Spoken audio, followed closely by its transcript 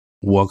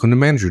Welcome to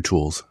Manager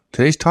Tools.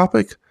 Today's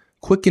topic,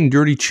 quick and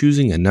dirty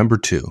choosing a number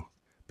two.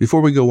 Before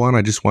we go on,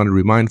 I just want to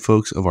remind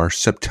folks of our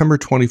September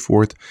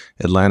 24th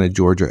Atlanta,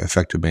 Georgia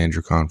Effective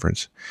Manager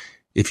Conference.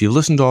 If you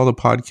listen to all the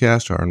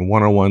podcasts on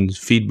one-on-ones,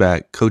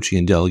 feedback, coaching,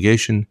 and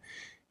delegation,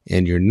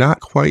 and you're not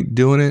quite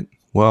doing it,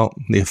 well,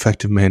 the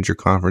Effective Manager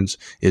Conference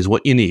is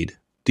what you need.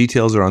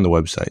 Details are on the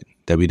website,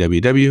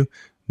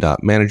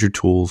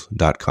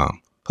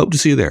 www.managertools.com. Hope to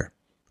see you there.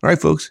 All right,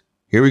 folks,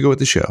 here we go with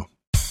the show.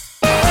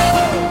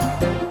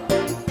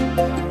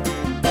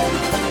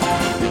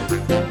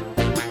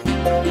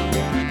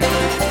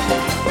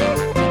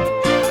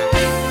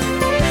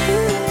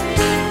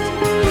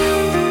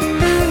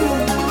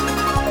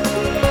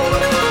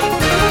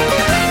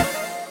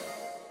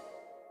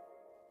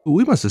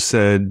 We must have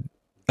said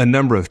a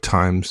number of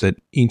times that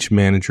each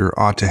manager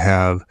ought to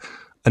have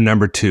a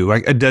number two,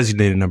 a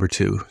designated number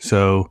two.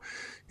 So,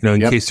 in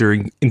case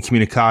they're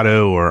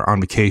incommunicado or on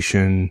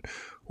vacation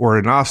or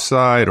an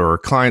offsite or a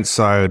client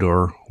side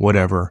or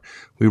whatever,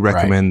 we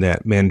recommend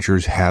that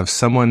managers have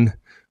someone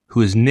who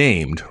is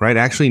named,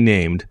 actually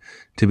named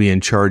to be in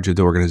charge of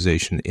the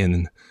organization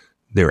in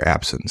their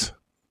absence.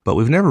 But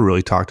we've never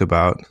really talked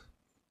about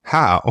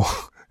how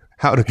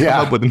to come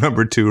up with a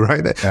number two,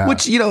 right? Yeah.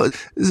 Which,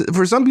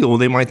 for some people,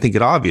 they might think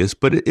it obvious,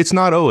 but it's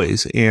not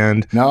always.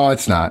 And no,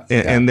 it's not.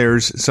 And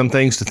there's some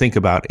things to think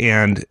about.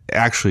 And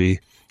actually,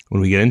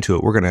 when we get into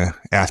it, we're going to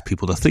ask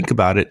people to think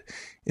about it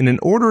in an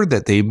order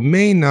that they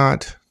may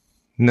not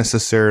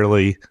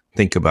necessarily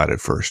think about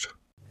it first.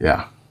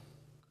 Yeah.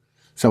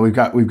 So we've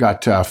got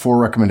 4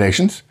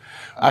 recommendations.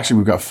 Actually,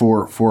 we've got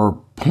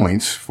four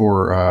points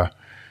for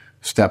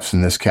steps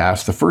in this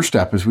cast. The first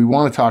step is we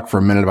want to talk for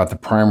a minute about the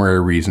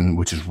primary reason,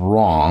 which is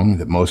wrong,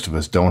 that most of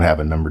us don't have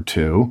a number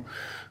two.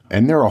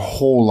 And there are a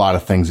whole lot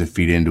of things that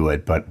feed into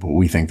it, but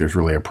we think there's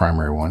really a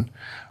primary one.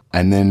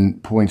 And then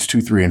points 2,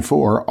 3, and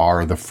 4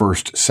 are the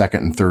first,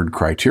 second, and third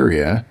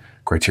criterion,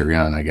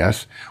 I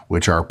guess,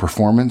 which are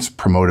performance,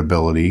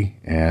 promotability,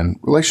 and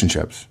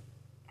relationships.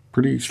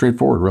 Pretty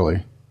straightforward,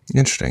 really.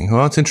 Interesting.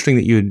 Well, it's interesting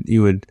that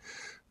you would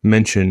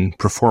mention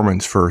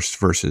performance first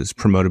versus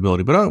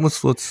promotability, but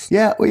let's.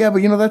 Yeah, but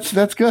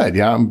that's good.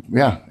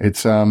 Yeah.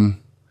 It's a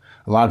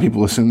lot of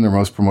people assume they're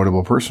most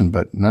promotable person,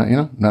 but not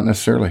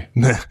necessarily.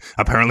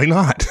 Apparently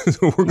not.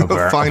 We're going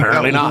to find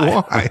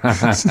out why.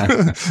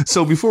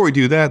 So before we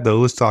do that, though,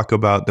 let's talk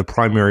about the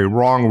primary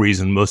wrong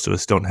reason most of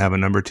us don't have a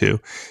number two,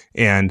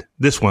 and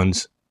this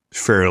one's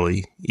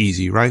fairly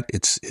easy, right?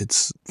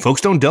 It's folks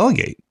don't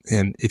delegate,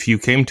 and if you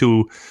came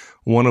to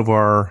one of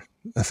our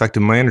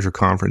Effective Manager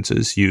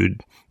conferences,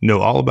 you'd know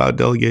all about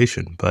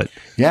delegation. But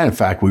yeah, in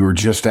fact, we were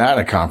just at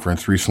a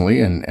conference recently,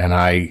 and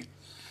I,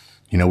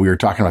 we were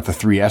talking about the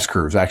 3 S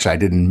curves. Actually, I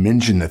didn't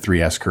mention the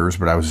 3 S curves,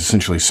 but I was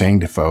essentially saying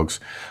to folks,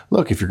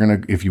 look, if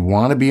you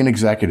want to be an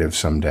executive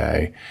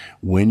someday,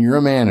 when you're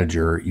a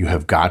manager, you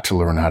have got to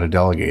learn how to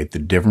delegate. The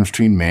difference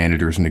between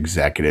managers and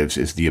executives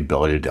is the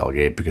ability to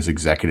delegate, because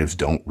executives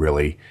don't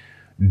really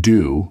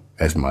do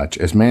as much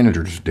as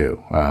managers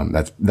do.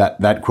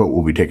 That quote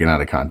will be taken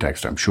out of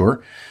context, I'm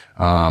sure.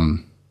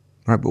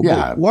 Right,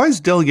 but why is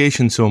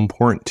delegation so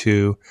important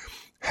to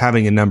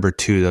having a number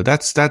two, though?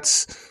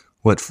 That's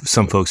what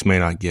some folks may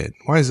not get.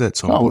 Why is that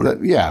so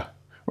important?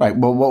 Right.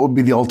 Well, what would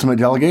be the ultimate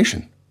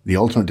delegation? The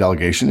ultimate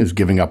delegation is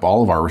giving up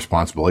all of our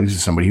responsibilities to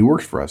somebody who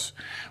works for us,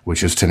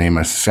 which is to name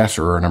a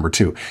successor or a number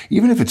two.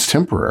 Even if it's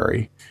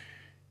temporary,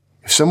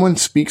 if someone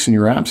speaks in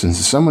your absence,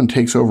 if someone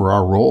takes over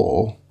our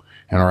role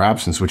in our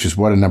absence, which is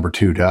what a number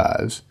two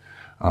does,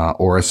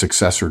 or a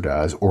successor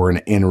does, or an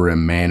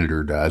interim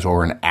manager does,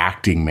 or an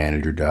acting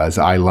manager does.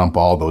 I lump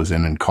all those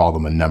in and call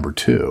them a number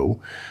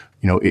two.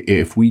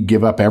 If we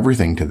give up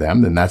everything to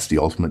them, then that's the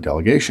ultimate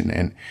delegation.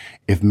 And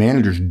if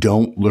managers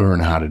don't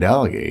learn how to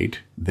delegate,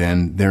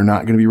 then they're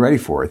not going to be ready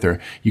for it.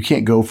 You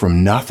can't go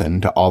from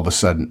nothing to all of a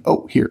sudden,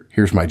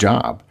 here's my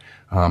job.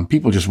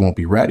 People just won't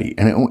be ready.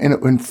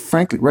 And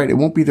frankly, right, it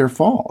won't be their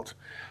fault.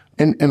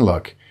 And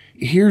look,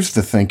 here's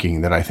the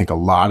thinking that I think a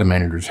lot of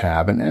managers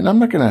have, and I'm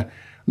not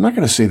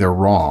gonna say they're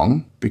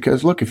wrong,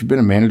 because look, if you've been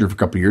a manager for a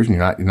couple of years and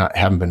you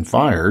haven't been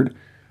fired,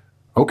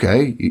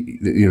 okay,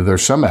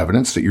 there's some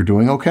evidence that you're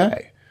doing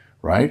okay,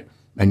 right?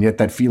 And yet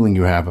that feeling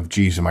you have of,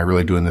 geez, am I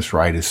really doing this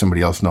right? Does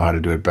somebody else know how to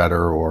do it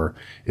better, or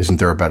isn't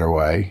there a better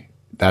way?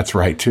 That's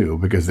right too,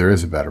 because there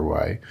is a better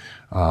way.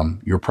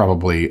 You're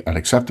probably an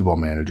acceptable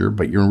manager,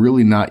 but you're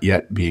really not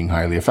yet being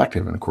highly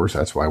effective, and of course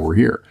that's why we're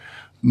here.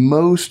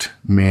 Most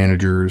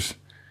managers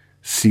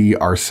see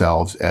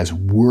ourselves as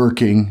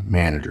working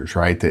managers,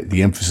 right?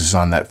 The emphasis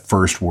on that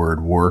first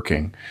word,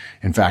 working.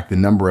 In fact, the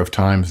number of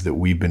times that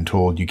we've been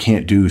told you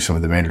can't do some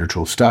of the manager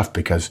tool stuff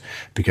because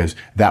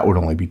that would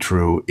only be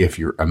true if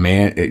you're a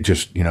man,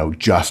 just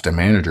a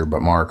manager.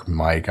 But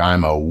Mike,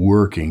 I'm a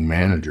working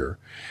manager.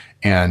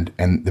 And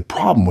the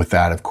problem with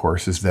that, of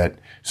course, is that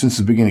since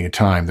the beginning of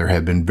time, there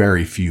have been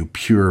very few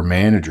pure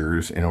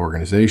managers in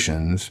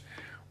organizations,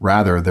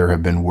 Rather, there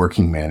have been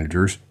working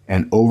managers.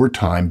 And over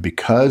time,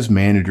 because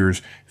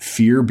managers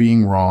fear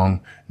being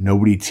wrong,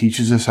 nobody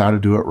teaches us how to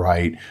do it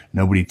right.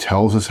 Nobody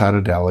tells us how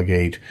to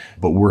delegate,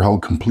 but we're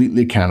held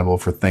completely accountable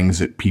for things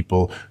that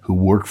people who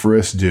work for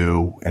us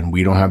do. And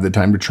we don't have the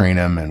time to train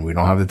them and we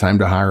don't have the time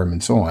to hire them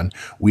and so on.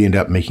 We end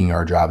up making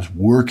our jobs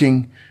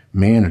working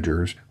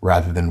managers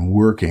rather than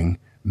working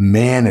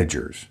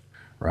managers,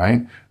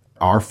 right?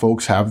 Our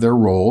folks have their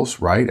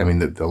roles, right? I mean,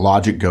 the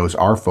logic goes,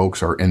 our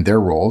folks are in their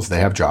roles. They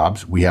have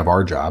jobs. We have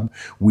our job.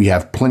 We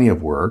have plenty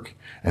of work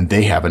and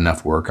they have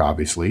enough work,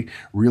 obviously.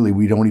 Really,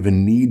 we don't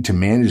even need to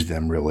manage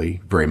them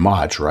really very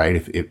much,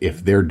 right?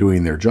 If they're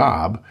doing their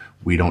job,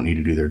 we don't need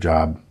to do their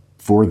job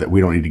for that. We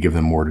don't need to give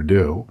them more to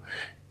do.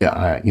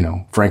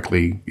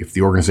 Frankly, if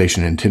the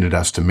organization intended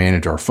us to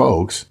manage our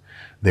folks,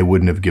 they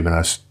wouldn't have given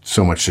us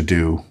so much to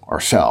do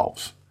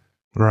ourselves.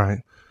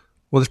 Right.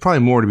 Well, there's probably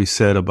more to be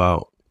said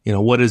about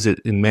what is it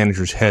in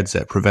managers' heads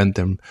that prevent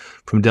them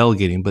from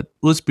delegating? But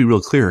let's be real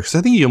clear, because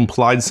I think you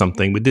implied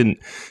something but didn't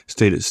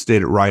state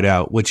it right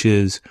out, which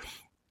is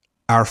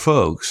our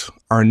folks,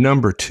 our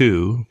number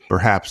two,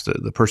 perhaps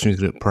the person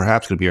who's going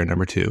to be our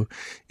number two,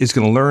 is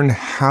going to learn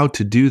how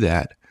to do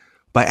that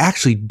by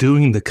actually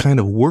doing the kind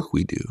of work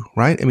we do,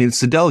 right? I mean, it's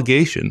the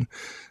delegation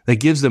that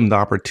gives them the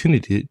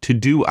opportunity to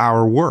do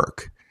our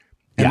work.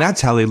 And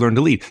that's how they learn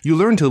to lead. You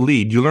learn to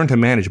lead, you learn to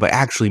manage by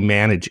actually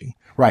managing.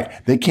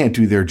 Right. They can't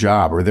do their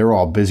job or they're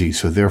all busy.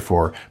 So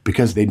therefore,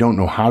 because they don't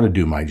know how to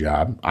do my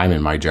job, I'm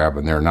in my job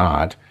and they're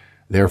not.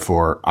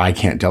 Therefore, I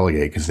can't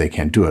delegate because they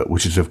can't do it,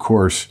 which is, of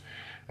course,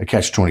 a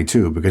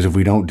catch-22, because if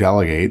we don't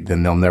delegate,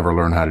 then they'll never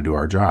learn how to do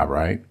our job,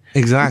 right?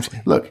 Exactly.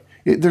 Look,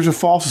 there's a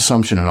false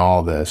assumption in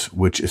all of this,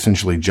 which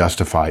essentially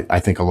I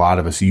think a lot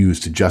of us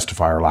use to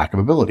justify our lack of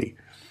ability.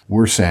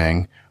 We're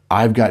saying,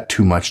 I've got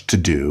too much to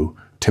do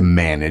to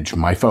manage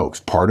my folks,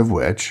 part of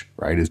which,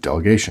 right, is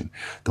delegation.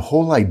 The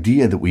whole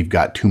idea that we've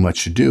got too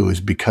much to do is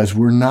because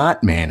we're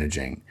not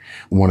managing.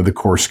 One of the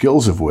core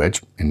skills of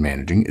which in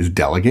managing is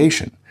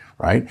delegation,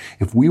 right?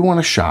 If we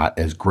want a shot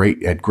at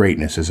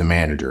greatness as a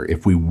manager,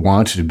 if we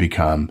want to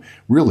become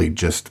really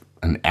just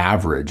an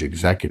average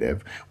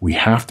executive, we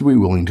have to be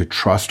willing to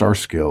trust our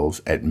skills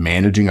at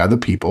managing other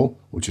people,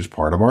 which is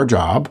part of our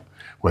job,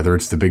 whether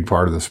it's the big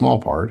part or the small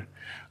part.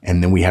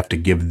 And then we have to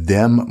give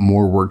them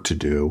more work to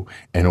do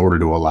in order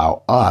to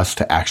allow us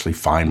to actually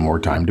find more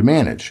time to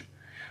manage.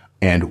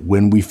 And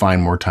when we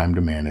find more time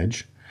to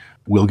manage,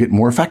 we'll get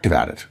more effective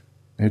at it.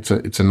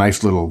 It's a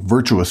nice little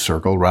virtuous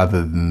circle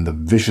rather than the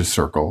vicious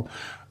circle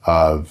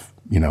of,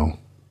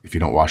 if you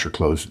don't wash your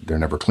clothes, they're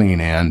never clean.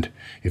 And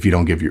if you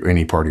don't give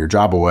any part of your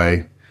job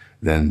away,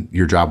 then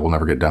your job will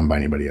never get done by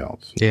anybody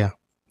else. Yeah.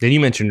 Then you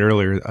mentioned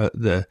earlier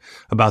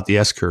about the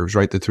S curves,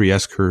 right? The 3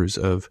 S curves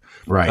of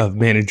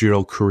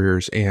managerial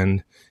careers,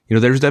 and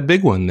there's that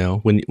big one though.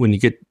 When you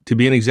get to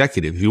be an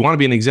executive, if you want to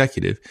be an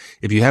executive,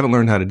 if you haven't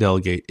learned how to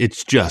delegate,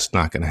 it's just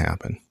not going to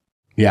happen.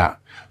 Yeah,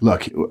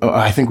 look,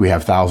 I think we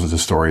have thousands of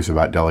stories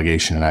about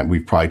delegation, and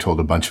we've probably told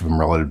a bunch of them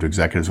relative to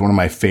executives. One of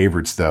my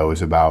favorites though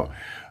is about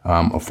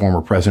a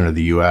former president of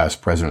the U.S.,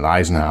 President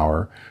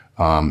Eisenhower.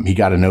 He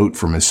got a note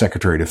from his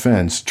Secretary of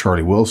Defense,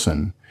 Charlie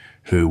Wilson,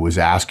 who was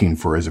asking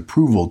for his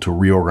approval to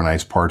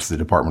reorganize parts of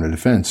the Department of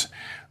Defense.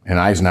 And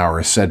Eisenhower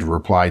is said to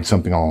replied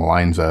something along the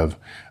lines of,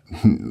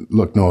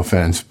 look, no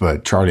offense,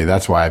 but Charlie,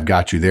 that's why I've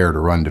got you there to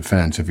run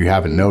defense. If you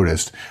haven't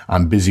noticed,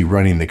 I'm busy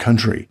running the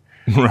country.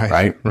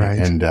 Right.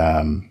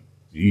 And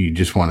you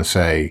just want to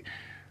say,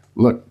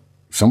 look,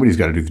 somebody's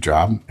got to do the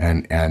job.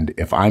 And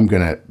if I'm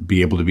going to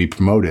be able to be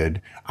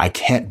promoted, I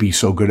can't be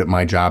so good at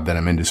my job that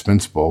I'm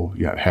indispensable.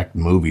 Heck,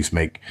 movies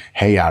make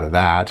hay out of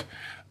that.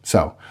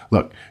 So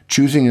look,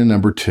 choosing a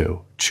number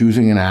two,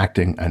 choosing and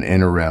acting an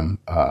interim,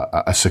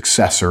 a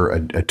successor,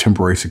 a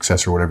temporary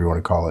successor, whatever you want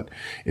to call it,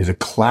 is a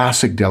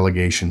classic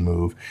delegation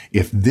move.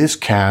 If this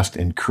cast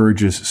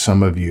encourages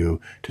some of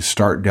you to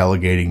start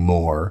delegating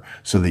more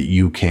so that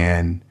you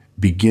can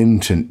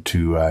begin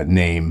to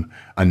name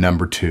a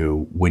number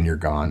two when you're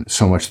gone,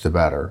 so much the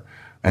better.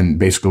 And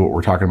basically what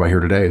we're talking about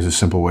here today is a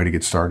simple way to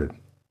get started.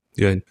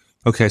 Good.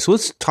 Okay, so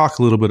let's talk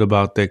a little bit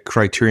about the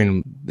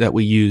criterion that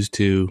we use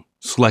to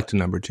select a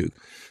number two.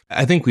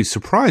 I think we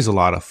surprise a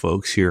lot of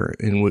folks here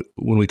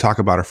when we talk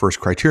about our first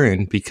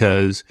criterion,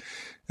 because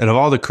out of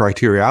all the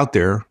criteria out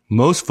there,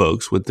 most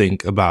folks would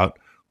think about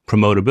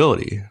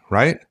promotability,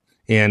 right?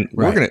 And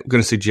we're going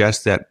to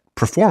suggest that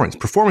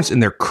performance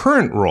in their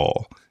current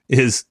role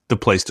is the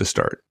place to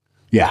start.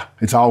 Yeah,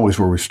 it's always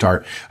where we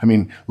start. I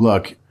mean,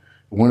 look,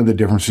 one of the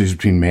differences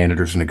between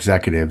managers and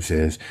executives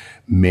is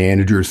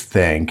managers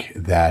think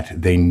that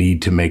they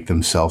need to make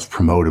themselves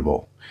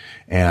promotable.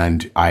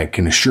 And I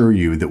can assure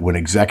you that when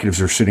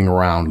executives are sitting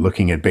around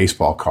looking at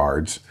baseball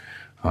cards,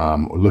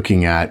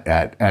 looking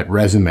at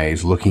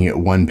resumes, looking at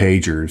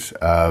one-pagers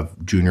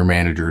of junior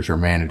managers or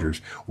managers,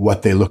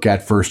 what they look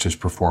at first is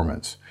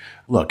performance.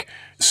 Look,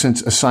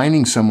 since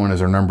assigning someone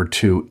as our number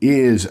two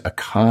is a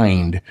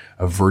kind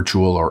of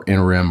virtual or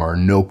interim or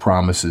no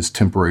promises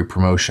temporary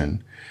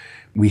promotion,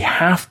 we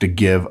have to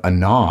give a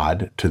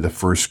nod to the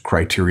first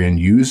criterion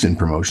used in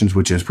promotions,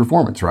 which is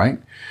performance, right?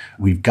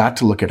 We've got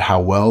to look at how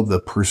well the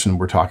person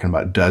we're talking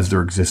about does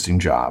their existing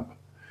job.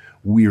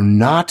 We're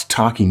not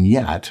talking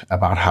yet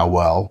about how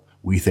well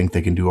we think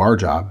they can do our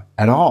job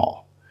at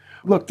all.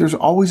 Look, there's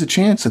always a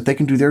chance that they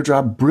can do their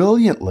job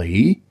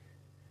brilliantly,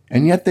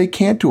 and yet they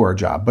can't do our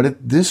job. But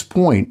at this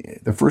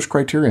point, the first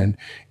criterion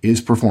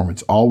is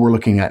performance. All we're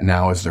looking at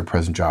now is their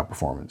present job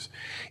performance.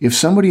 If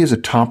somebody is a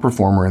top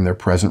performer in their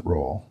present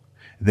role,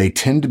 they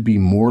tend to be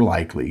more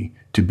likely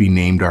to be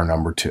named our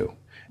number 2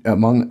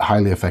 among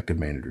highly effective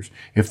managers.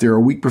 If they're a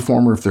weak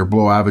performer, if they're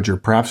below average, or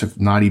perhaps if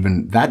not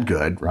even that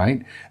good,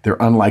 right, they're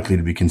unlikely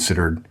to be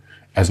considered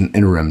as an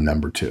interim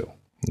number 2.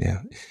 Yeah.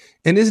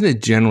 And isn't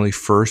it generally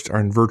first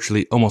on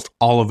virtually almost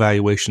all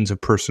evaluations of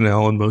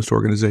personnel in most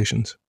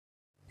organizations?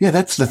 Yeah,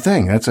 that's the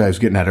thing. That's what I was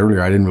getting at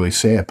earlier. I didn't really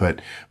say it,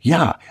 but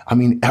yeah, I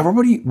mean,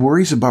 everybody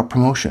worries about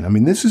promotion. I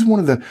mean, this is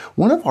one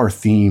of our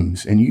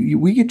themes, and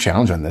we get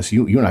challenged on this.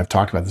 You and I have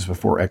talked about this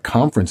before at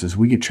conferences.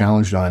 We get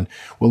challenged on,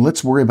 well,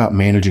 let's worry about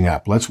managing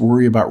up. Let's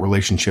worry about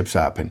relationships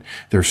up. And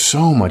there's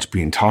so much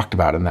being talked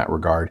about in that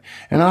regard.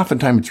 And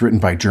oftentimes it's written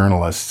by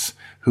journalists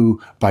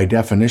who, by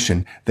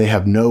definition, they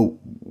have no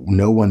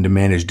one to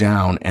manage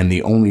down, and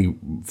the only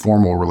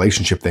formal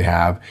relationship they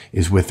have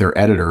is with their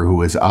editor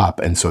who is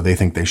up, and so they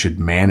think they should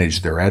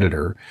manage their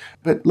editor.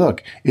 But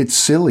look, it's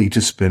silly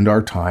to spend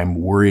our time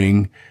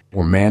worrying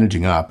or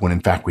managing up when in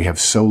fact we have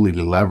so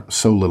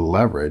little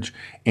leverage.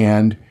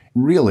 And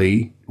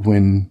really,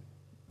 when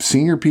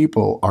senior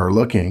people are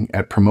looking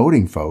at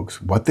promoting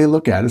folks, what they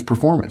look at is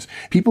performance.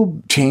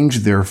 People change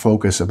their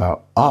focus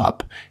about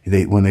up.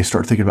 When they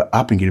start thinking about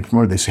up and getting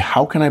promoted, they say,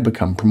 how can I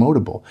become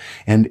promotable?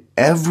 And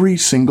every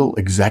single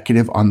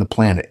executive on the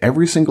planet,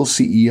 every single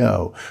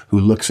CEO who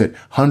looks at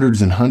hundreds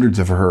and hundreds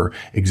of her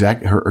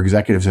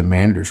executives and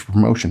managers for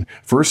promotion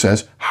first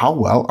says, how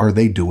well are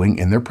they doing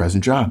in their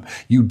present job?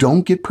 You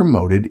don't get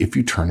promoted if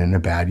you turn in a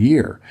bad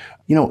year.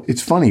 You know,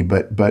 it's funny,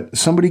 but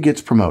somebody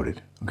gets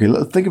promoted. Okay,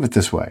 think of it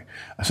this way.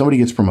 Somebody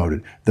gets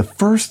promoted. The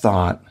first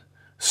thought,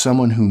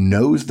 someone who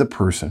knows the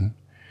person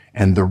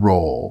and the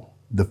role,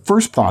 the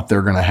first thought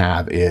they're going to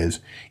have is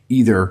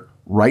either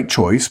right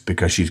choice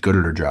because she's good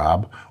at her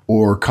job,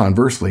 or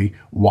conversely,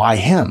 why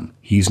him?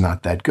 He's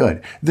not that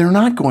good. They're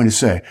not going to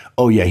say,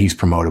 oh yeah, he's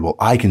promotable.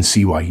 I can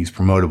see why he's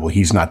promotable.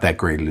 He's not that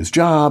great at his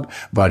job,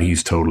 but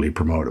he's totally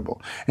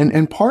promotable.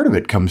 And part of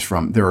it comes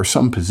from, there are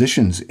some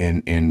positions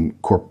in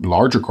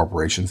larger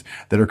corporations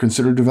that are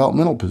considered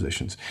developmental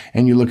positions.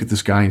 And you look at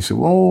this guy and say,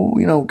 well,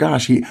 you know,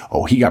 gosh, he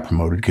got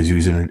promoted because he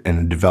was in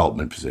a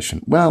development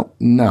position. Well,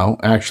 no,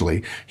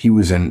 actually, he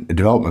was in a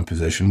development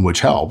position,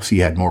 which helps. He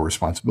had more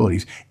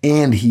responsibilities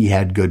and he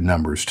had good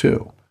numbers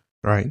too.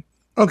 Right.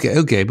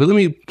 Okay. But let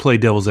me play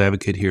devil's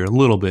advocate here a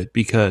little bit,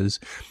 because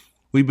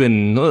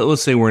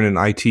let's say we're in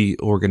an IT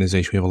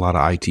organization. We have a lot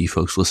of IT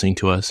folks listening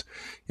to us,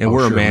 and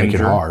we're a manager.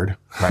 Make it hard.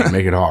 Right.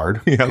 Make it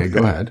hard. Yeah, okay,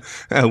 go ahead.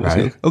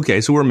 Right.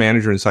 Okay. So we're a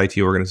manager in this IT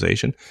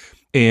organization,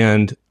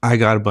 and I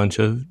got a bunch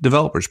of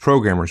developers,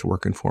 programmers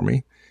working for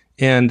me.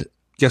 And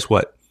guess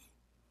what?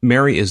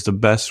 Mary is the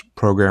best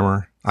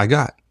programmer I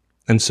got.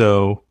 And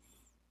so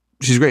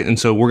she's great. And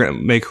so we're going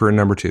to make her a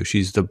number 2.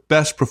 She's the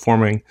best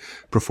performing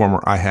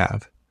performer I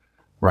have.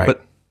 Right.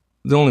 But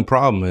the only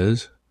problem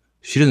is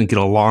she doesn't get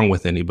along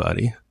with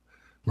anybody.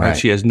 Right.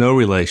 She has no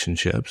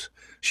relationships.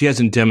 She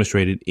hasn't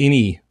demonstrated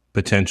any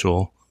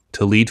potential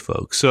to lead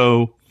folks.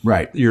 So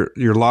right.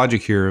 Your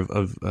logic here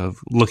of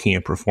looking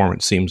at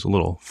performance seems a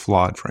little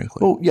flawed, frankly.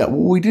 Well, yeah.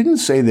 Well, we didn't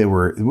say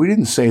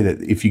that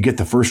if you get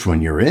the first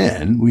one, you're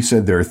in. We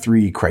said there are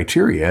 3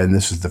 criteria, and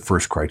this is the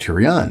first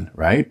criterion,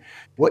 right?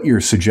 What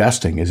you're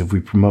suggesting is if we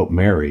promote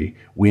Mary,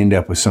 we end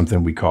up with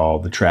something we call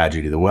the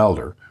tragedy of the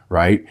welder,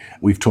 right?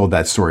 We've told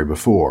that story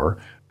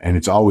before, and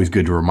it's always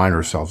good to remind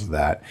ourselves of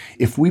that.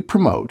 If we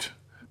promote,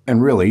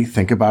 and really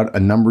think about a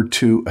number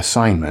 2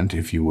 assignment,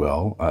 if you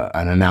will,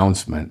 an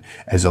announcement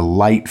as a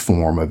light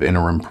form of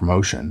interim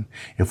promotion.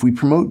 If we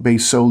promote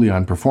based solely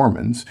on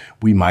performance,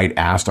 we might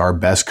ask our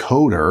best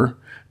coder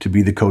to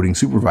be the coding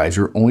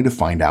supervisor, only to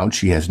find out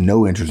she has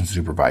no interest in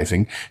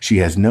supervising. She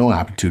has no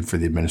aptitude for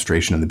the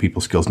administration and the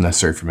people skills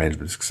necessary for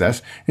management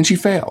success, and she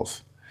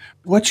fails.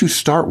 What you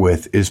start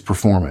with is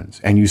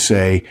performance, and you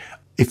say,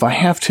 if I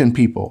have 10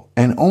 people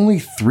and only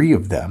 3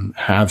 of them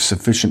have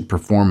sufficient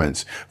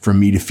performance for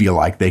me to feel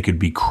like they could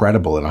be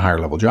credible in a higher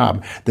level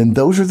job, then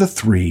those are the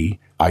 3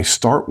 I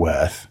start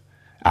with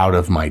out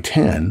of my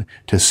 10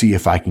 to see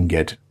if I can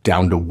get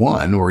down to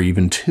 1 or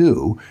even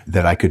 2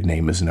 that I could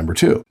name as number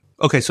 2.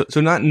 Okay, so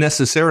not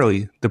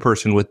necessarily the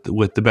person with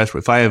the best.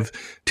 If I have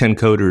 10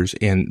 coders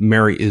and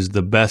Mary is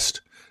the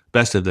best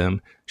of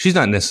them, she's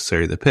not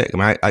necessarily the pick. I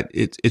mean,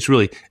 it's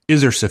really,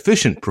 is there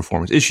sufficient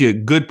performance? Is she a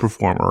good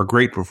performer or a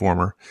great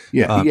performer?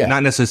 Yeah.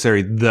 Not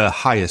necessarily the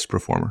highest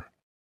performer.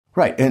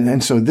 Right.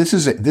 And so this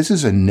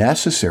is a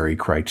necessary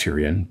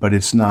criterion, but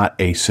it's not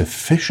a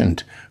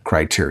sufficient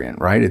criterion,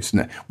 right?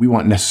 We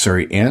want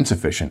necessary and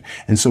sufficient.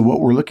 And so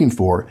what we're looking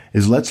for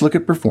is, let's look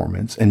at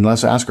performance and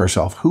let's ask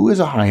ourselves, who is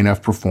a high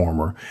enough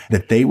performer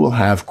that they will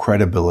have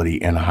credibility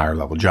in a higher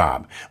level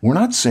job? We're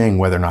not saying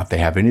whether or not they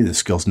have any of the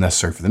skills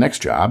necessary for the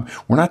next job.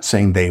 We're not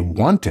saying they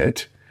want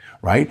it.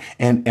 Right.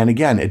 And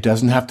again, it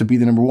doesn't have to be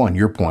the number one,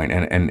 your point,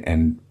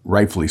 and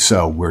rightfully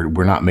so.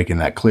 We're not making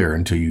that clear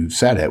until you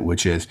said it,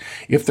 which is,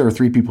 if there are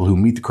 3 people who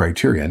meet the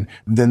criterion,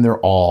 then they're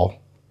all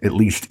at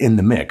least in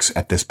the mix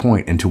at this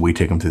point until we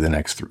take them through the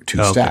next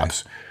 2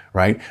 steps.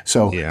 Right.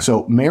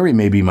 So Mary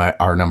may be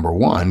our number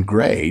one.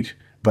 Great.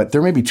 But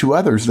there may be 2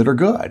 others that are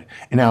good.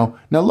 And now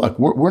look,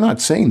 we're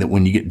not saying that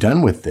when you get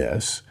done with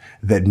this,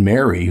 that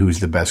Mary, who's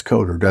the best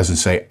coder, doesn't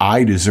say,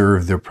 I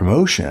deserve the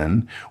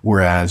promotion,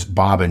 whereas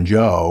Bob and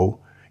Joe,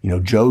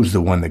 Joe's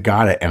the one that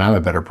got it and I'm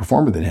a better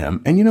performer than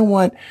him. And you know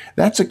what?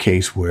 That's a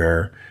case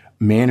where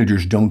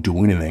managers don't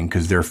do anything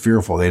because they're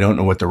fearful. They don't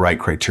know what the right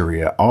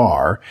criteria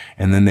are.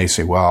 And then they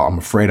say, well, I'm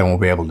afraid I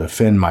won't be able to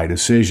defend my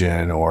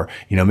decision. Or,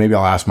 maybe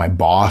I'll ask my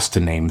boss to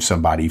name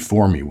somebody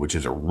for me, which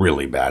is a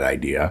really bad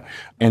idea.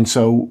 And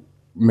so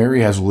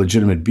Mary has a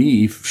legitimate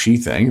beef, she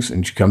thinks,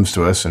 and she comes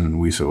to us and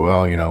we say,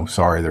 well,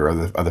 sorry, there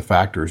are other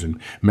factors.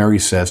 And Mary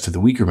says to the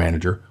weaker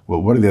manager,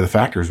 well, what are the other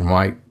factors and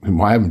why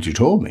haven't you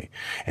told me?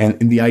 And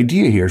the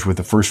idea here is what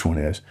the first one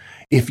is.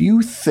 If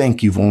you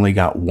think you've only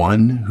got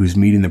one who's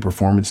meeting the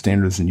performance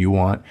standards that you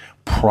want,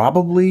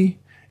 probably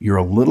you're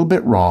a little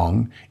bit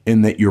wrong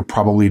in that you're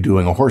probably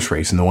doing a horse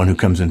race and the one who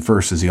comes in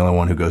first is the only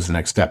one who goes the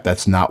next step.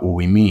 That's not what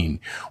we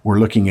mean. We're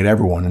looking at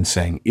everyone and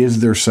saying,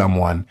 is there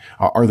someone,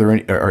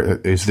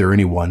 is there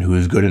anyone who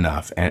is good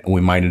enough? And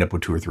we might end up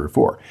with 2 or 3 or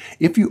 4.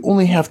 If you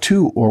only have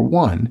 2 or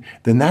 1,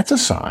 then that's a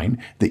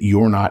sign that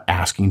you're not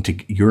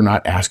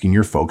asking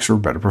your folks for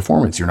better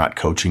performance. You're not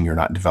coaching, you're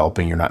not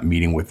developing, you're not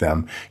meeting with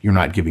them, you're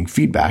not giving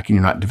feedback, and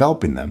you're not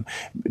developing them.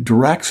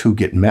 Directs who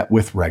get met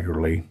with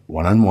regularly,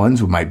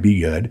 one-on-ones might be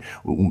good.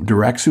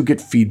 Directs who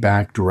get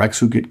feedback, directs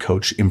who get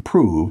coached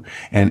improve.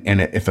 And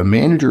if a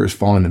manager is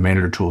following the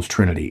manager tools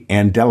Trinity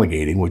and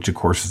delegating, which of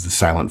course is the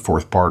silent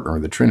fourth partner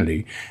of the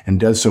Trinity, and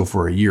does so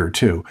for a year or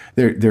 2,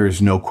 there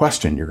is no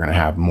question you're going to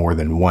have more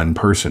than one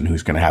person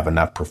who's going to have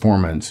enough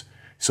performance.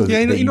 So yeah,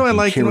 you know what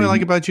I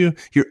like about you?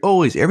 You're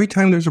always, every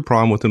time there's a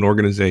problem with an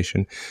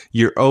organization,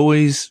 you're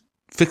always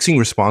fixing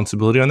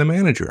responsibility on the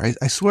manager.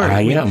 I swear.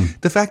 I am.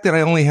 The fact that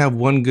I only have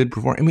one good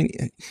performer,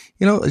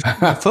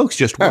 folks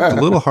just worked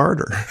a little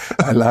harder.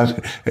 I love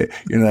it.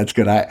 That's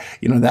good.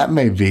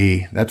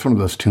 That's one of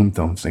those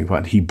tombstone things.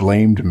 But he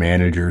blamed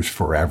managers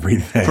for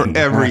everything. For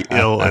every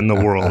ill in the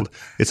world.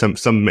 It's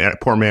some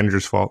poor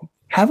manager's fault.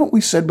 Haven't we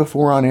said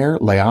before on air,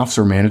 layoffs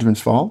are management's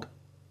fault?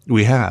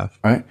 We have.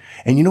 Right.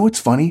 And you know what's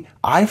funny?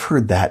 I've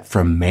heard that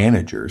from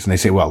managers. And they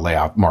say, well,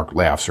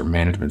 layoffs are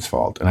management's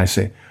fault. And I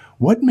say,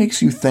 what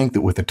makes you think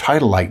that with a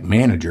title like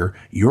manager,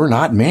 you're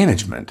not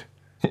management?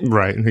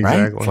 Right, exactly.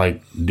 Right? It's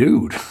like,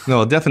 dude,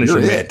 no, you're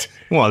it.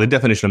 Well, the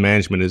definition of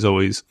management is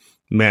always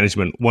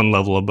management one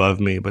level above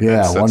me. But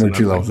that's 1 or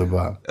 2 levels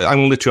above. I'm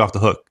going to let you off the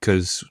hook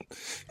because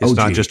it's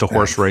not just a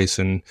horse race.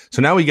 And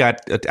so now we got,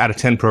 out of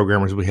 10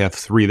 programmers, we have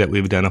 3 that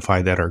we've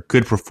identified that are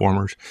good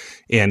performers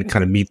and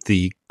kind of meet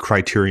the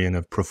criterion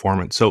of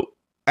performance. So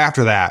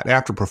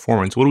after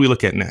performance, what do we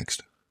look at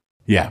next?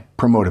 Yeah,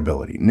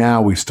 promotability.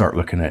 Now we start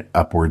looking at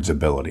upwards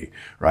ability,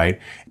 right?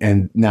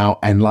 And now,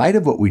 in light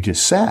of what we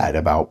just said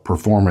about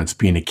performance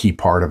being a key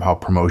part of how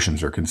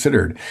promotions are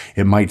considered,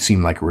 it might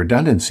seem like a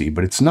redundancy,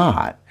 but it's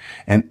not.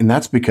 And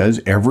that's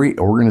because every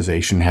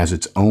organization has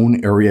its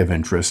own area of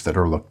interest that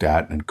are looked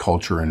at, and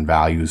culture and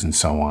values and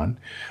so on.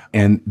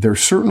 And there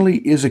certainly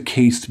is a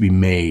case to be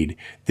made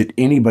that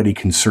anybody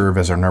can serve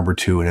as our number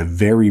 2 in a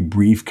very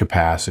brief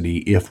capacity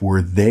if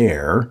we're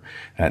there.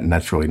 And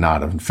that's really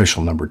not an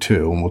official number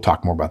 2. And we'll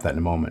talk more about that in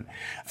a moment.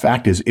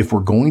 Fact is, if we're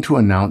going to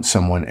announce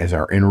someone as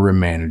our interim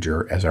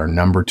manager, as our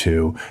number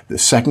 2, the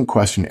second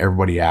question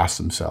everybody asks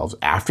themselves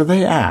after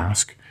they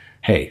ask,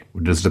 hey,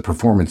 does the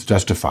performance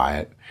justify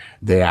it?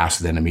 They ask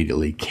then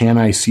immediately, can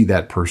I see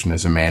that person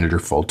as a manager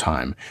full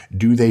time?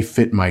 Do they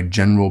fit my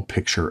general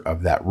picture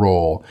of that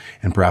role?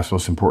 And perhaps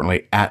most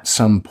importantly, at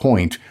some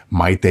point,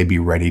 might they be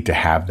ready to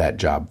have that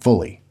job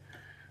fully?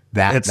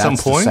 At some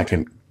point?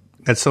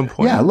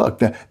 Yeah, look,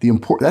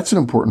 that's an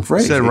important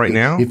phrase. Say it right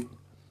now?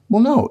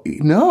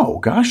 No,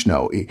 gosh,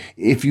 no.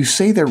 If you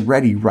say they're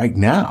ready right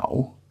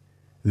now,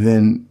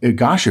 then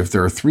gosh, if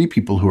there are 3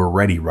 people who are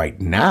ready right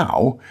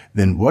now,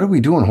 then what are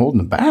we doing holding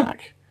them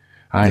back?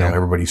 I know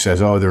everybody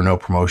says, oh, there are no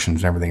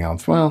promotions and everything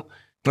else. Well,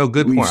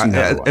 good point.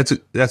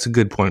 That's a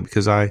good point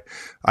because I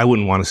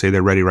wouldn't want to say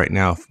they're ready right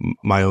now if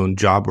my own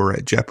job were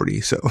at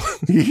jeopardy. So,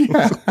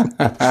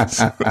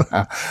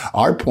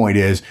 our point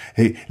is,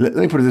 hey, let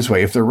me put it this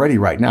way: if they're ready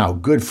right now,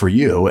 good for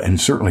you,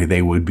 and certainly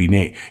they would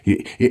be.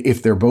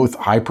 If they're both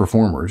high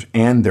performers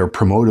and they're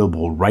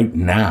promotable right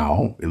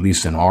now, at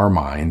least in our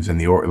minds, and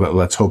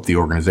let's hope the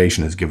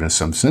organization has given us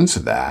some sense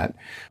of that.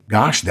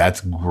 Gosh,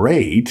 that's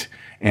great.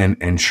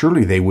 And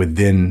surely they would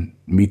then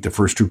meet the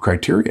first two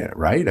criteria,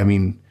 right? I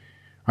mean,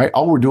 right?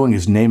 All we're doing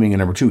is naming a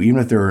number two,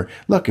 even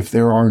if if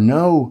there are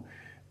no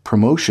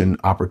promotion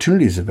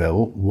opportunities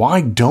available,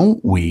 why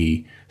don't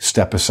we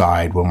step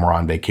aside when we're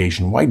on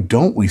vacation? Why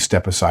don't we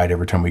step aside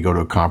every time we go to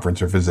a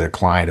conference or visit a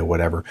client or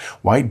whatever?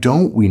 Why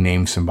don't we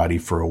name somebody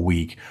for a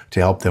week to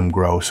help them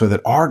grow so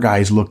that our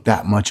guys look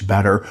that much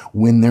better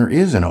when there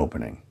is an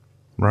opening?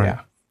 Right.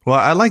 Yeah. Well,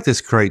 I like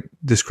this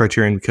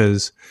criterion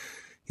because,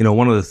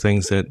 one of the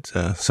things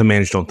that some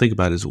managers don't think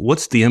about is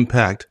what's the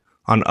impact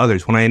on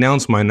others. When I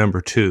announce my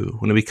number two,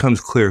 when it becomes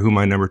clear who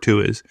my number two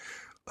is,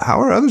 how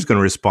are others going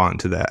to respond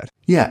to that?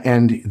 Yeah,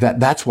 and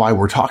that's why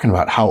we're talking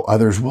about how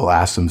others will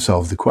ask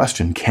themselves the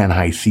question, can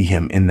I see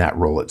him in that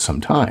role at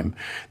some time?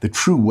 The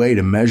true way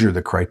to measure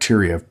the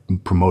criteria of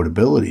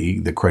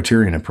promotability, the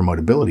criterion of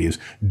promotability is,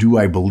 do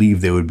I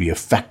believe they would be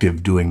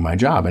effective doing my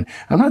job? And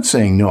I'm not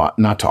saying no,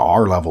 not to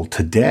our level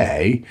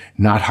today,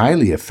 not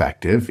highly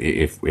effective,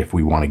 if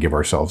we want to give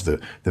ourselves the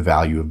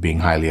value of being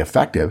highly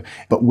effective,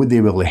 but would they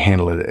be able to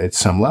handle it at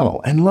some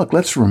level? And look,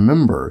 let's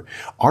remember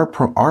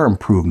our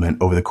improvement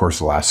over the course of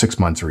the last 6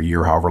 months or a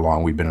year, however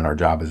long we've been in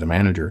our job as a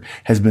manager,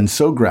 has been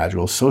so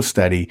gradual, so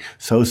steady,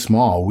 so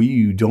small.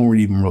 We don't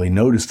even really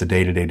notice the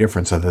day-to-day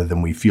difference other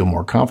than we feel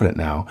more confident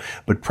now.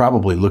 But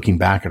probably looking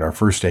back at our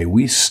first day,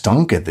 we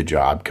stunk at the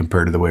job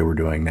compared to the way we're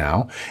doing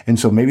now. And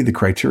so maybe the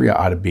criteria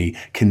ought to be,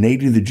 can they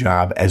do the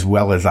job as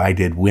well as I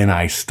did when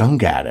I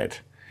stunk at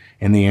it?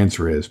 And the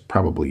answer is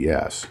probably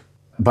yes.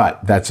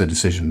 But that's a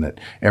decision that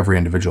every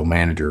individual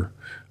manager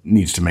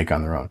needs to make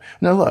on their own.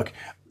 Now, look,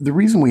 the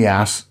reason we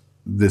ask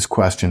this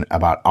question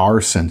about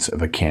our sense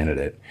of a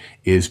candidate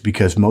is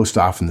because most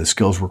often the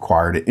skills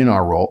required in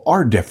our role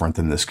are different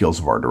than the skills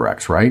of our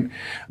directs, right?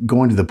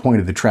 Going to the point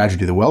of the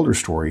tragedy of the welder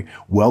story,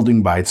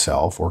 welding by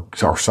itself or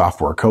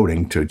software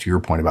coding, to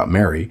your point about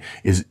Mary,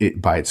 is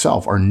it by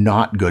itself are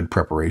not good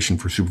preparation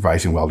for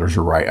supervising welders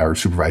or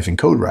supervising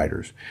code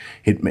writers.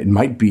 It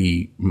might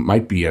be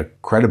a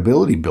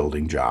credibility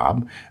building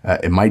job.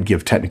 It might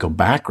give technical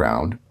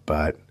background,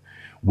 but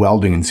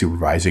welding and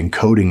supervising,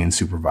 coding and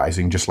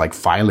supervising, just like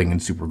filing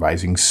and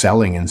supervising,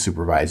 selling and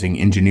supervising,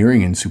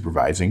 engineering and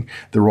supervising,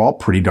 they're all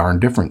pretty darn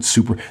different.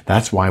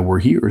 That's why we're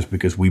here, is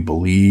because we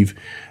believe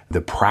the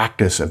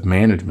practice of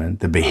management,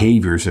 the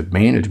behaviors of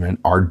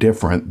management are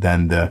different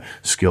than the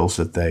skills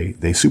that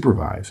they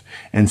supervise.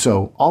 And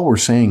so all we're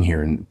saying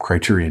here in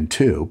criterion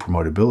 2,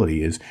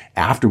 promotability, is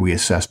after we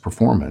assess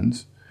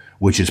performance,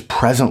 which is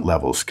present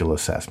level skill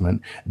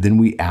assessment, then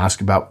we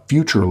ask about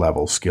future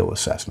level skill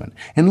assessment.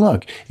 And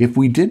look, if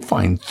we did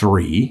find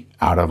 3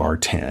 out of our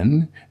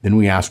 10, then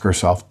we ask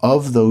ourselves,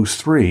 of those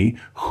 3,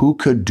 who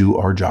could do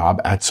our job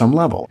at some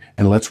level?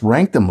 And let's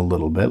rank them a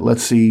little bit.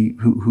 Let's see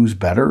who's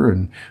better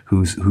and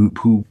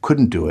who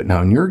couldn't do it.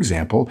 Now, in your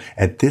example,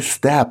 at this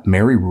step,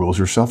 Mary rules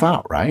herself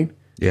out, right?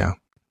 Yeah.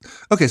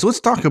 Okay, so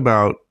let's talk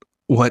about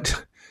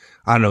what,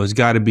 I don't know, it's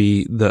got to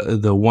be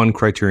the one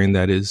criterion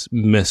that is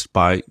missed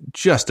by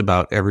just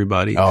about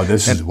everybody. Oh,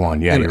 this is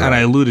one. Yeah, and I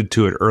alluded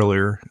to it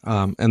earlier.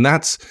 And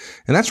that's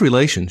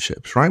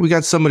relationships, right? We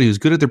got somebody who's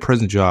good at their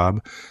present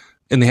job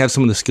and they have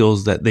some of the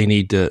skills that they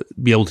need to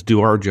be able to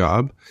do our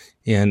job.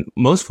 And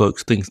most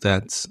folks think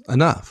that's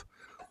enough.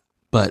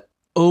 But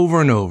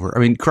over and over, I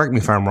mean, correct me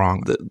if I'm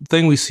wrong, the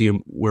thing we see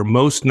where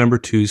most number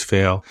 2s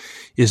fail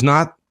is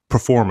not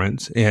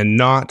performance and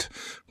not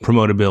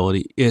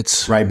promotability.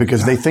 It's right,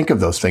 because they think of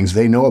those things.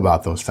 They know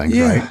about those things,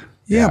 right?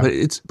 Yeah, but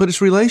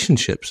it's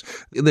relationships.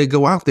 They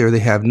go out there, they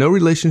have no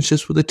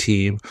relationships with the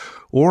team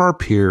or our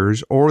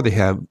peers, or they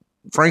have,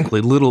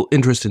 frankly, little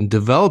interest in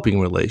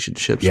developing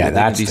relationships with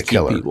that's these the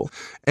killer. People.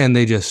 And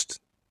they just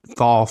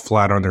fall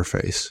flat on their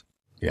face.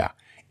 Yeah.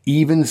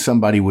 Even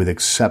somebody with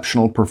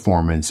exceptional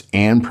performance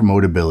and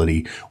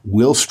promotability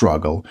will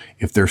struggle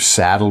if they're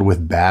saddled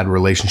with bad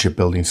relationship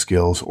building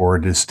skills or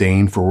a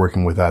disdain for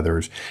working with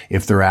others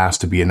if they're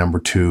asked to be a number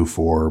 2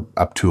 for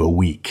up to a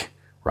week,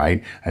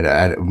 right?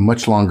 At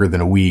much longer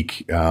than a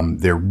week,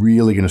 they're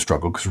really going to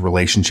struggle because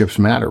relationships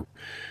matter.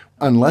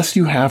 Unless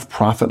you have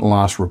profit and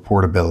loss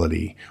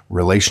reportability,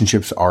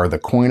 relationships are the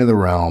coin of the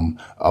realm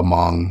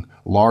among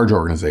large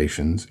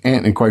organizations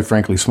and quite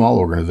frankly, small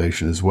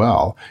organizations as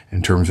well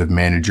in terms of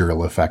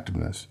managerial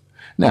effectiveness.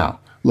 Now,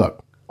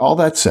 look, all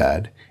that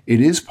said, it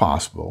is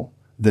possible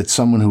that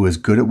someone who is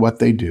good at what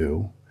they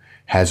do,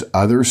 has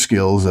other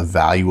skills of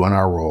value in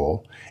our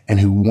role, and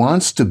who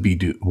wants to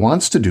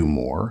do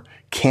more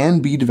can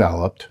be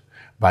developed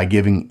by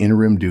giving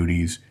interim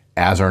duties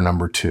as our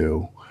number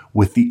 2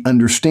 with the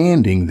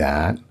understanding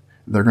that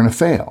they're going to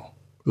fail.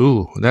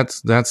 Ooh,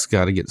 that's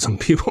got to get some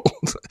people.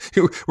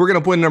 We're going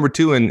to put number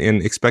 2 and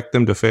expect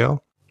them to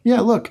fail.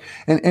 Yeah, look,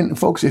 and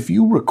folks, if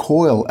you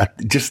recoil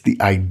at just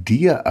the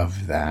idea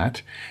of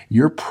that,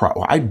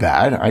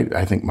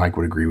 I think Mike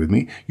would agree with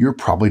me, you're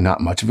probably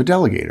not much of a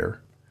delegator.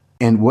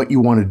 And what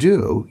you want to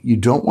do, you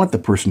don't want the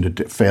person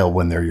to fail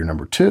when they're your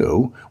number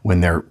 2,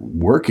 when they're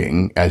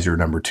working as your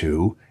number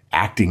 2,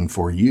 acting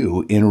for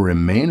you,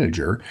 interim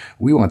manager.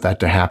 We want that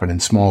to happen in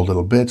small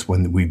little bits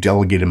when we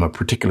delegate them a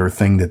particular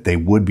thing that they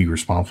would be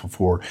responsible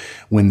for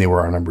when they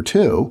were our number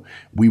two.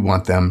 We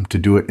want them to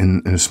do it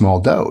in a small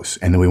dose,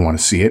 and then we want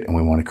to see it and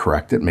we want to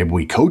correct it. Maybe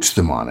we coach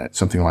them on it,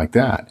 something like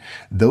that.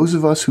 Those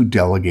of us who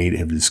delegate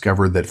have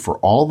discovered that for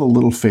all the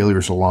little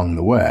failures along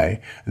the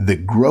way, the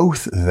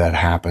growth that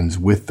happens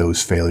with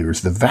those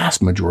failures, the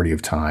vast majority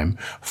of time,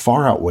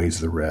 far outweighs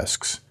the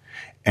risks.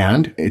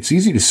 And it's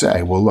easy to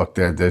say, well, look,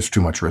 there's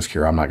too much risk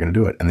here. I'm not going to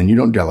do it. And then you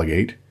don't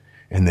delegate,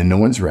 and then no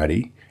one's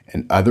ready,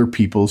 and other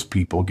people's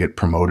people get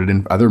promoted,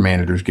 and other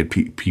managers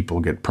people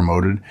get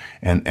promoted,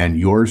 and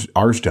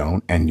ours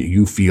don't. And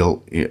you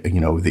feel,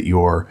 that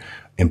you're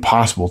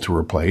impossible to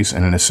replace.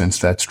 And in a sense,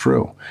 that's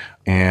true.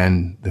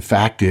 And the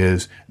fact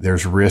is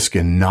there's risk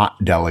in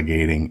not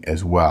delegating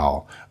as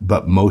well,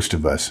 but most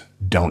of us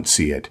don't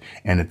see it.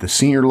 And at the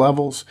senior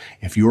levels,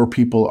 if your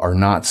people are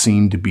not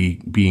seen to be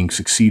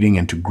succeeding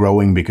and to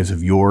growing because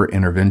of your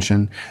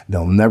intervention,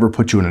 they'll never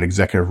put you in an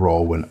executive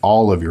role when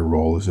all of your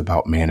role is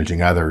about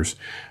managing others,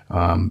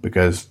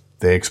 because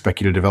they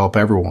expect you to develop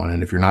everyone.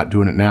 And if you're not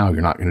doing it now,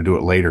 you're not going to do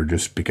it later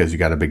just because you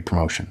got a big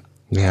promotion.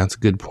 Yeah, that's a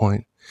good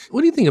point.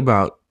 What do you think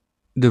about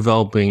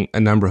developing a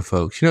number of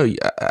folks?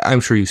 I'm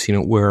sure you've seen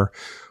it where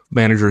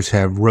managers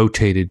have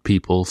rotated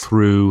people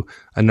through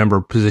a number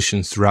of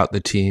positions throughout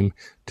the team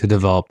to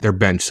develop their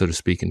bench, so to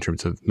speak, in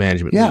terms of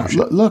management. Yeah,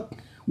 look,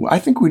 I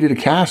think we did a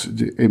cast.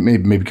 It may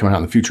be coming out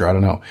in the future. I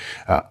don't know.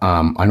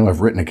 I know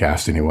I've written a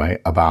cast anyway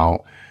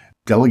about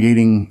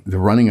delegating the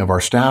running of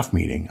our staff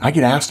meeting. I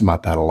get asked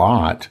about that a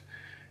lot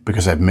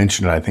because I've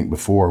mentioned it, I think,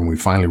 before, and we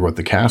finally wrote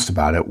the cast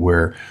about it,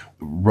 where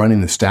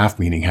running the staff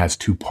meeting has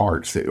two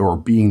parts, or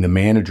being the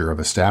manager of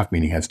a staff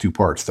meeting has two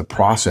parts. The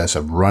process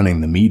of running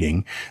the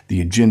meeting,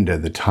 the agenda,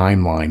 the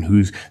timeline,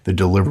 who's the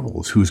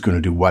deliverables, who's going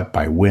to do what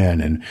by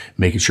when, and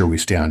making sure we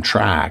stay on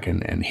track,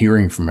 and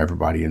hearing from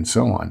everybody and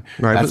so on.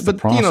 Right. That's the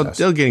process.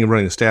 Delegating and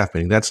running the staff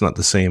meeting, that's not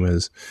the same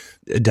as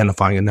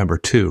identifying a number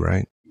two,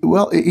 right?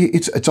 Well,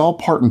 it's all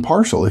part and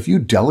parcel. If you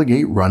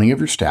delegate running of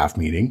your staff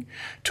meeting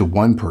to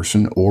one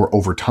person or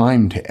over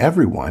time to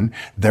everyone,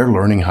 they're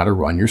learning how to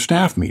run your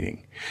staff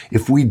meeting.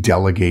 If we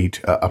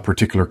delegate a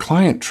particular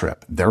client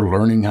trip, they're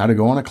learning how to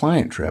go on a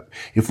client trip.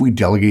 If we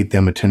delegate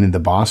them attending the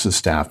boss's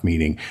staff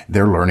meeting,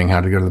 they're learning how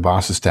to go to the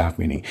boss's staff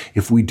meeting.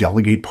 If we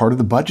delegate part of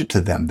the budget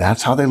to them,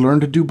 that's how they learn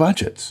to do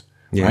budgets.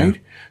 Yeah.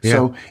 Right? Yeah.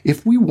 So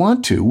if we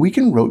want to, we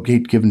can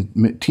rotate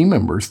given team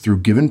members through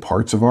given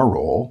parts of our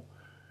role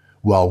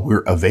while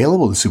we're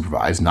available to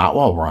supervise, not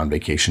while we're on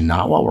vacation,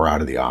 not while we're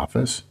out of the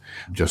office,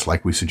 just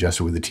like we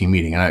suggested with the team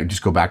meeting. And I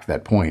just go back to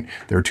that point.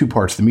 There are two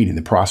parts to the meeting,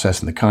 the process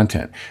and the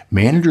content.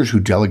 Managers who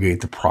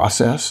delegate the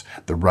process,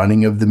 the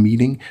running of the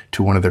meeting,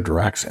 to one of their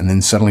directs, and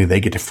then suddenly they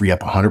get to free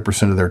up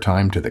 100% of their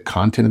time to the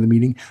content of the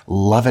meeting,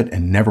 love it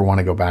and never want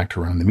to go back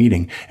to run the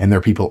meeting. And their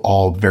people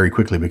all very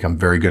quickly become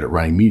very good at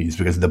running meetings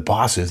because the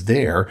boss is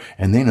there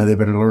and they know they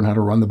better learn how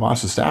to run the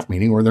boss's staff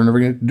meeting or they're never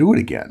going to do it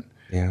again.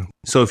 Yeah.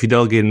 So if you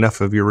delegate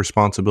enough of your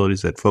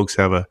responsibilities that folks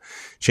have a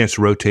chance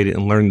to rotate it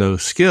and learn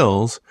those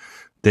skills,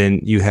 then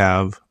you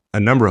have a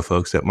number of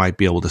folks that might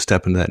be able to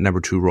step into that number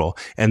two role.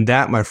 And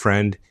that, my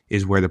friend,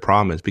 is where the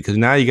problem is, because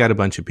now you got a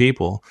bunch of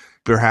people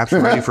perhaps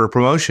ready for a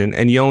promotion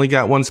and you only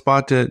got one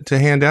spot to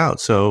hand out.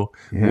 So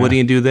What do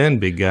you do then,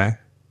 big guy?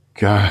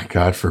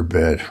 God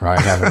forbid, right?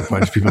 Having a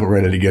bunch of people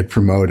ready to get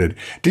promoted.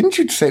 Didn't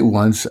you say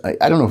once,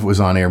 I don't know if it was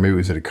on air, maybe it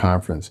was at a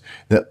conference,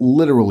 that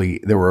literally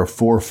there were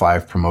 4 or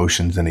 5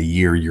 promotions in a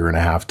year and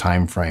a half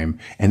time frame,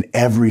 and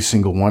every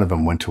single one of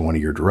them went to one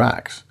of your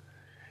directs.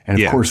 And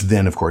of course,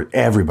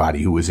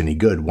 everybody who was any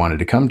good wanted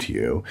to come to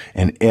you,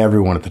 and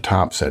everyone at the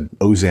top said,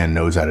 Ozan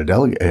knows how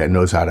to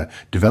knows how to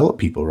develop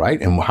people, right?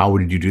 And how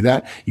did you do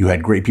that? You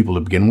had great people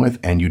to begin with,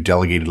 and you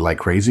delegated like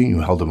crazy, and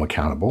you held them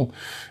accountable.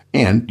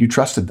 And you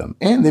trusted them,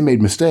 and they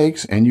made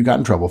mistakes, and you got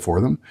in trouble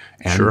for them.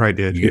 And sure, I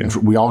did.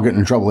 We all get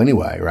in trouble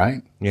anyway,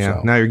 right? Yeah.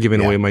 So, now you're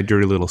giving away my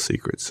dirty little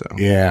secrets. So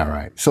yeah,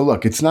 right. So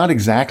look, it's not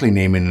exactly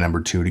naming a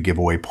number two to give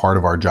away part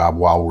of our job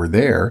while we're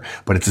there,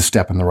 but it's a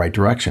step in the right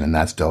direction, and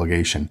that's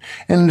delegation.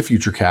 And in the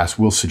future cast,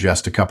 we'll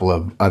suggest a couple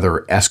of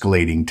other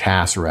escalating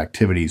tasks or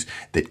activities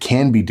that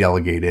can be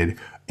delegated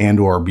and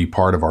or be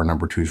part of our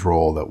number two's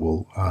role that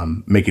will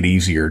make it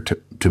easier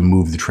to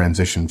move the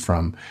transition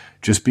from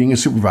just being a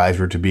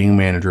supervisor to being a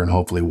manager and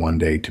hopefully one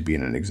day to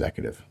being an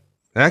executive.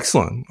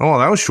 Excellent. Oh,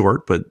 that was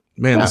short, but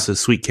man, This is a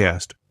sweet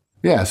cast.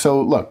 Yeah.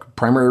 So look,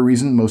 primary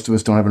reason most of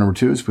us don't have a number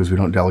two is because we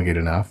don't delegate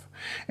enough.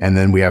 And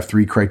then we have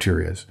 3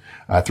 criteria.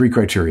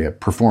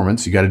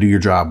 Performance, you got to do your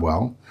job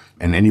well.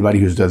 And anybody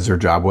who does their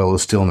job well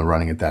is still in the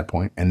running at that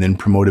point. And then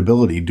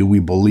promotability. Do we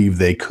believe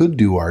they could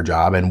do our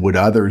job? And would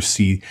others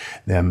see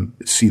them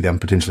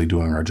potentially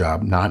doing our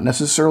job? Not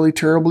necessarily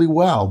terribly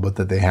well, but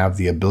that they have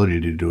the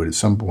ability to do it at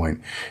some point.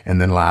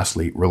 And then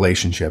lastly,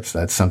 relationships.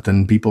 That's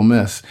something people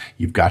miss.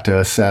 You've got to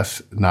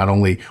assess not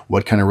only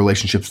what kind of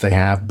relationships they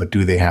have, but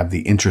do they have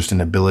the interest and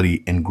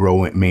ability in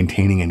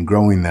maintaining and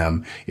growing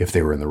them if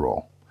they were in the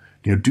role?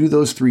 Do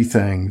those 3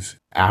 things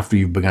after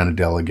you've begun to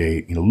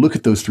delegate. Look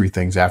at those 3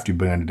 things after you've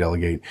begun to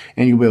delegate,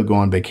 and you'll be able to go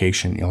on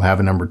vacation. You'll have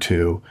a number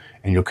 2,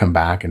 and you'll come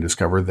back and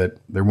discover that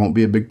there won't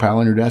be a big pile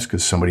on your desk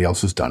because somebody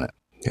else has done it.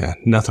 Yeah,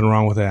 nothing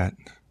wrong with that.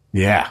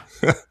 Yeah.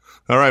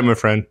 All right, my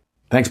friend.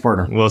 Thanks,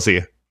 partner. We'll see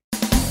you.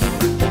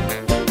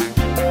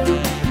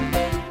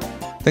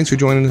 Thanks for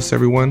joining us,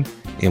 everyone,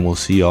 and we'll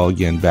see you all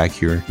again back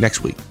here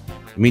next week.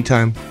 In the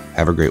meantime,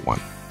 have a great one.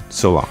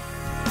 So long.